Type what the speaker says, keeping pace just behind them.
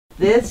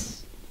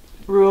This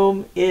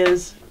room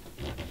used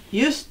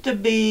to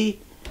be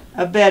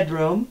a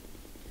bedroom.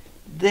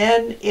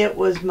 Then it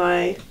was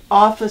my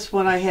office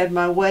when I had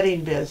my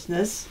wedding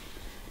business.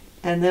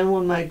 And then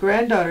when my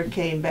granddaughter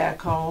came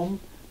back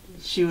home,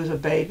 she was a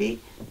baby,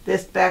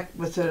 this back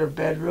was her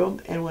bedroom.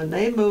 And when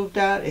they moved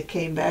out, it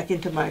came back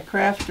into my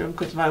craft room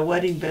because my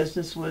wedding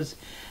business was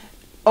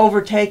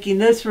overtaking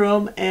this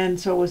room, and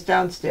so it was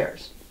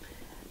downstairs.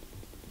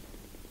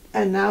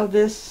 And now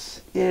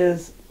this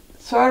is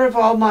sort of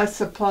all my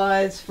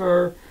supplies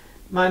for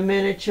my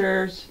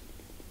miniatures.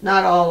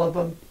 Not all of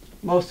them.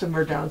 Most of them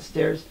are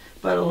downstairs.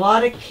 But a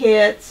lot of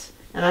kits.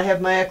 And I have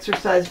my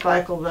exercise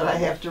Bible that I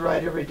have to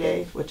write every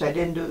day, which I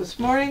didn't do this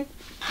morning.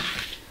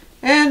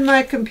 And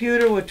my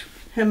computer, which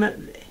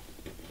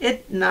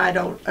it and I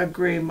don't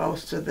agree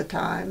most of the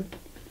time.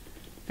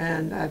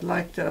 And I'd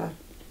like to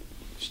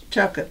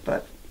chuck it,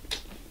 but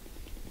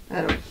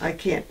I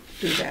can't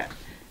do that.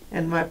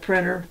 And my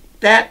printer,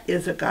 that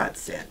is a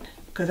godsend,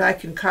 because I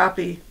can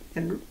copy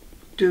and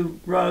do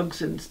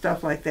rugs and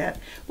stuff like that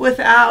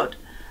without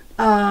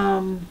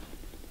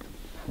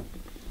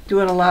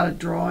doing a lot of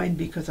drawing,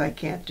 because I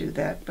can't do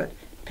that, but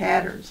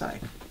patterns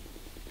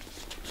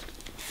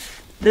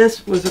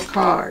This was a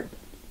card.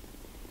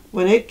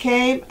 When it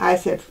came, I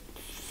said,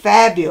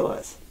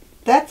 fabulous.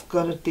 That's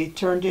going to be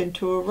turned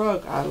into a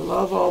rug. I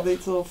love all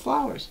these little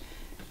flowers.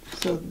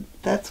 So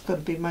that's going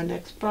to be my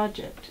next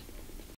project.